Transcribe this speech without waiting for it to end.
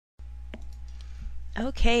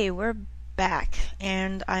Okay, we're back,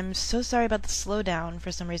 and I'm so sorry about the slowdown for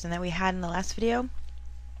some reason that we had in the last video.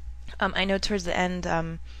 I know towards the end,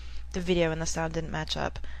 the video and the sound didn't match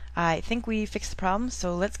up. I think we fixed the problem,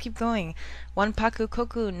 so let's keep going. Wanpaku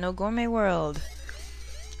Kokkun, no Gourmet world.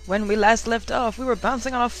 When we last left off, we were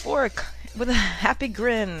bouncing on a fork with a happy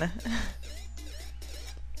grin.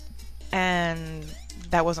 And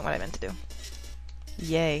that wasn't what I meant to do.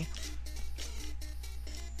 Yay.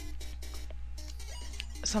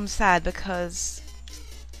 So I'm sad because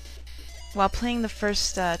while playing the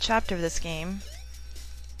first chapter of this game,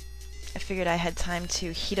 I figured I had time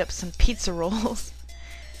to heat up some pizza rolls.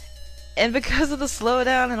 And because of the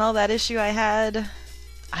slowdown and all that issue I had,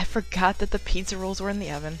 I forgot that the pizza rolls were in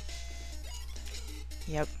the oven.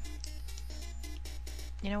 Yep.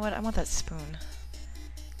 You know what? I want that spoon.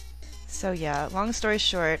 So yeah, long story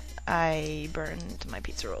short, I burned my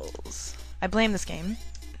pizza rolls. I blame this game.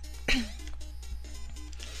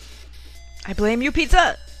 I blame you,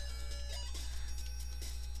 pizza!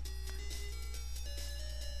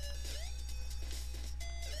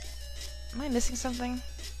 Am I missing something?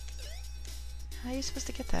 How are you supposed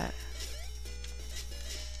to get that?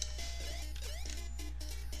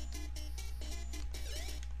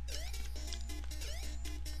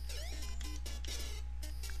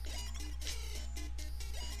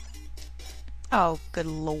 Oh, good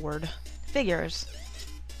lord. Figures.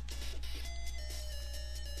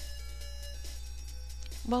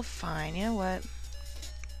 Well, fine. You know what?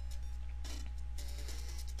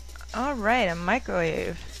 Alright, a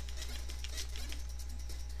microwave.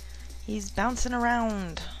 He's bouncing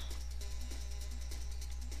around.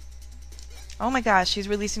 Oh my gosh, he's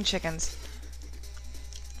releasing chickens.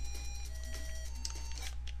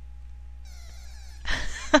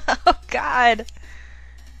 Oh god.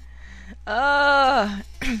 I'm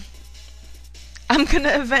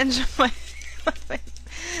gonna avenge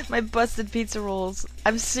my busted pizza rolls.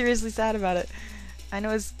 I'm seriously sad about it. I know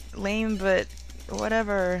it's lame, but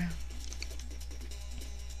whatever.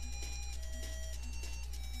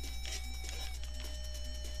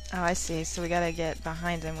 Oh, I see. So we gotta get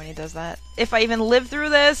behind him when he does that. If I even live through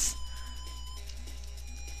this!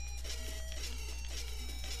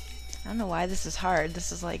 I don't know why this is hard.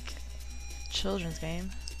 This is like a children's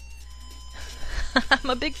game. I'm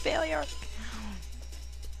a big failure.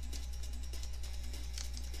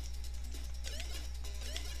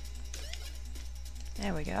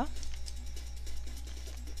 There we go.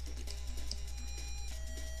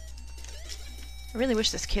 I really wish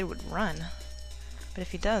this kid would run. But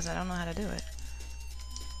if he does, I don't know how to do it.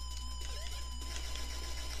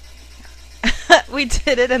 We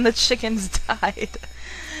did it and the chickens died.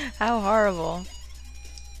 How horrible.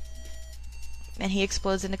 And he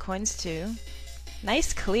explodes into coins too.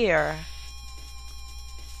 Nice clear.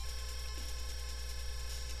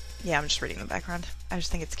 Yeah, I'm just reading the background. I just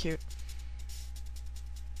think it's cute.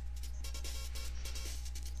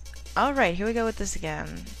 Alright, here we go with this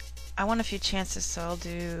again. I want a few chances, so I'll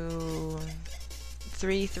do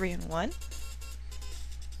 3, 3, and 1.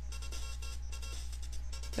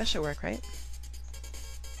 That should work, right?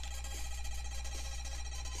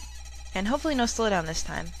 And hopefully no slowdown this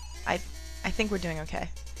time. I think we're doing okay.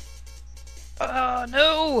 Oh,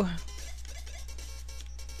 no!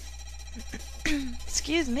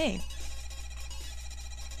 Excuse me.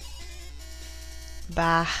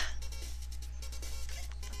 Bah.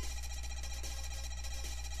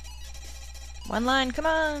 One line, come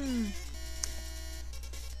on!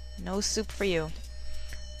 No soup for you.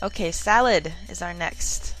 Okay, salad is our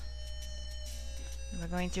next. We're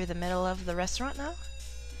going through the middle of the restaurant now?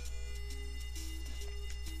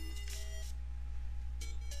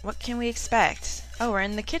 What can we expect? Oh, we're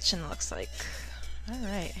in the kitchen, looks like.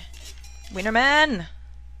 Alright. Wienerman!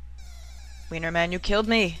 Wienerman, you killed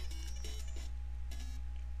me!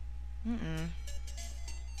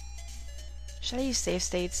 Should I use save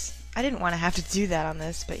states? I didn't want to have to do that on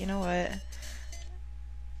this, but you know what?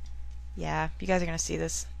 Yeah, you guys are gonna see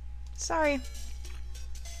this. Sorry.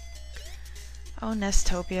 Oh,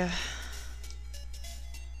 Nestopia.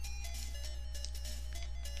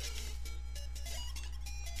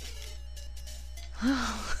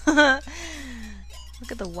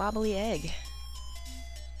 Look at the wobbly egg.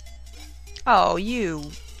 Oh, you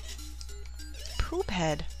poop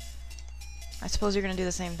head. I suppose you're gonna do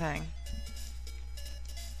the same thing.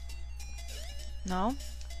 No?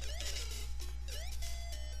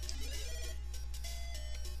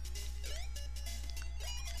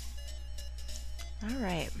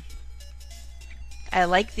 Alright. I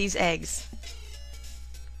like these eggs.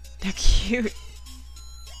 They're cute.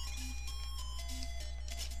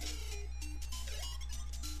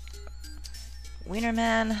 Wiener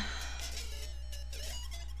Man.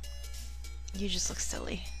 You just look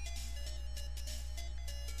silly.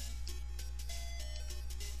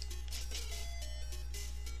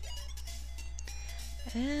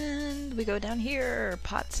 And we go down here.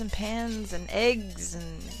 Pots and pans and eggs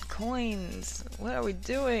and coins. What are we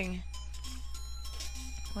doing?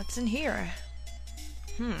 What's in here?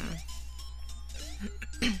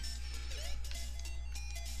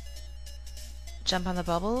 Jump on the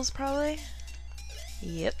bubbles, probably?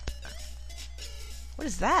 Yep. What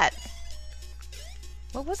is that?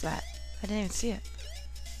 What was that? I didn't even see it.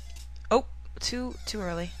 Oh, too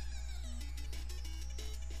early.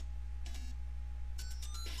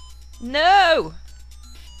 No!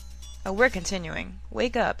 Oh, we're continuing.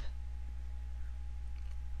 Wake up.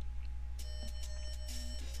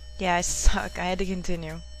 Yeah, I suck. I had to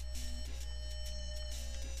continue.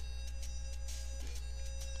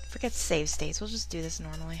 Forget save states. We'll just do this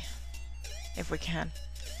normally. If we can.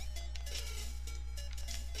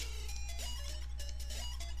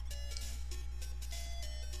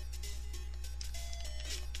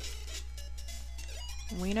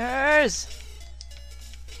 Wieners!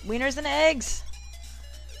 Wieners and eggs!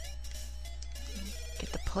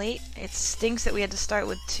 Get the plate. It stinks that we had to start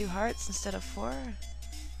with 2 hearts instead of 4.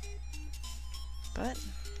 But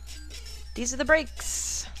these are the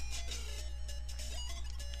breaks.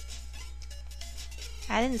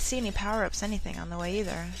 I didn't see any power-ups, anything on the way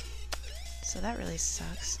either. So that really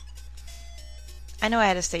sucks. I know I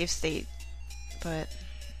had a save state, but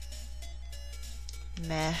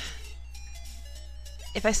meh.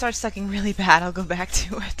 If I start sucking really bad, I'll go back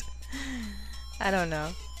to it. I don't know.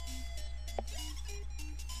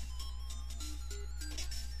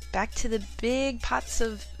 Back to the big pots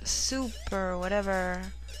of soup or whatever.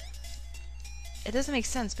 It doesn't make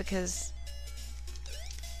sense because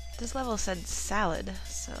this level said salad,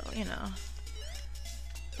 so, you know.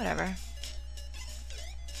 Whatever.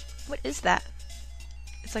 What is that?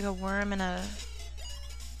 It's like a worm in a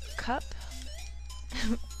cup?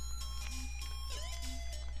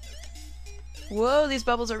 Whoa, these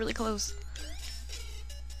bubbles are really close.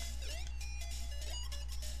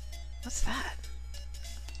 What's that?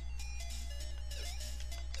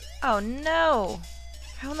 Oh no!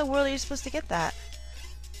 How in the world are you supposed to get that?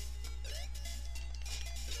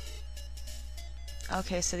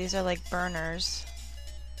 Okay, so these are like burners.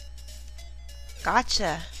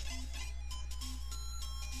 Gotcha!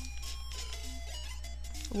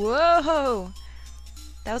 Whoa!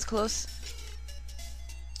 That was close.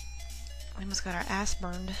 We almost got our ass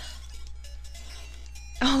burned.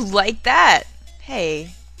 Oh, like that!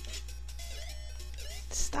 Hey.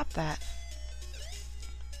 Stop that.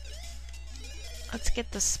 Let's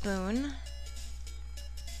get the spoon.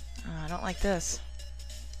 Oh, I don't like this.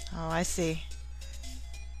 Oh, I see.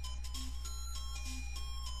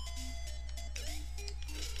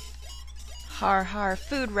 Har har,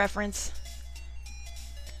 food reference.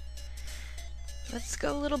 Let's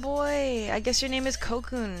go, little boy. I guess your name is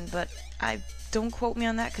Kokkun, but don't quote me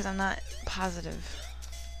on that because I'm not positive.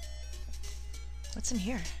 What's in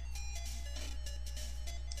here?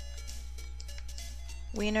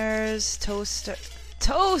 Wieners, toaster.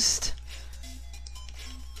 Toast!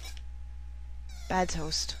 Bad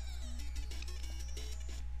toast.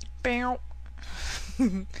 Bow.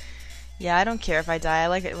 Yeah, I don't care if I die. I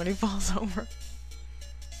like it when he falls over.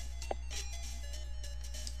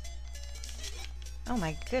 Oh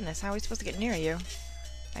my goodness, how are we supposed to get near you?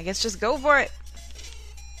 I guess just go for it!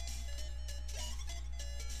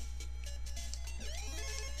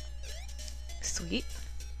 Sweet.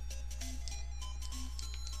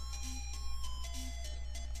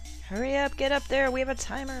 Hurry up, get up there, we have a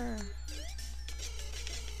timer!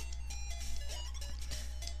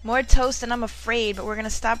 More toast and I'm afraid, but we're gonna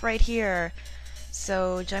stop right here.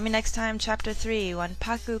 So, join me next time, Chapter 3,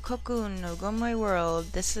 Wanpaku Kokkun no Gourmet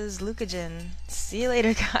World. This is lucahjin. See you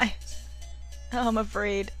later, guys. Oh, I'm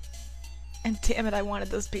afraid. And damn it, I wanted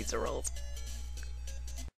those pizza rolls.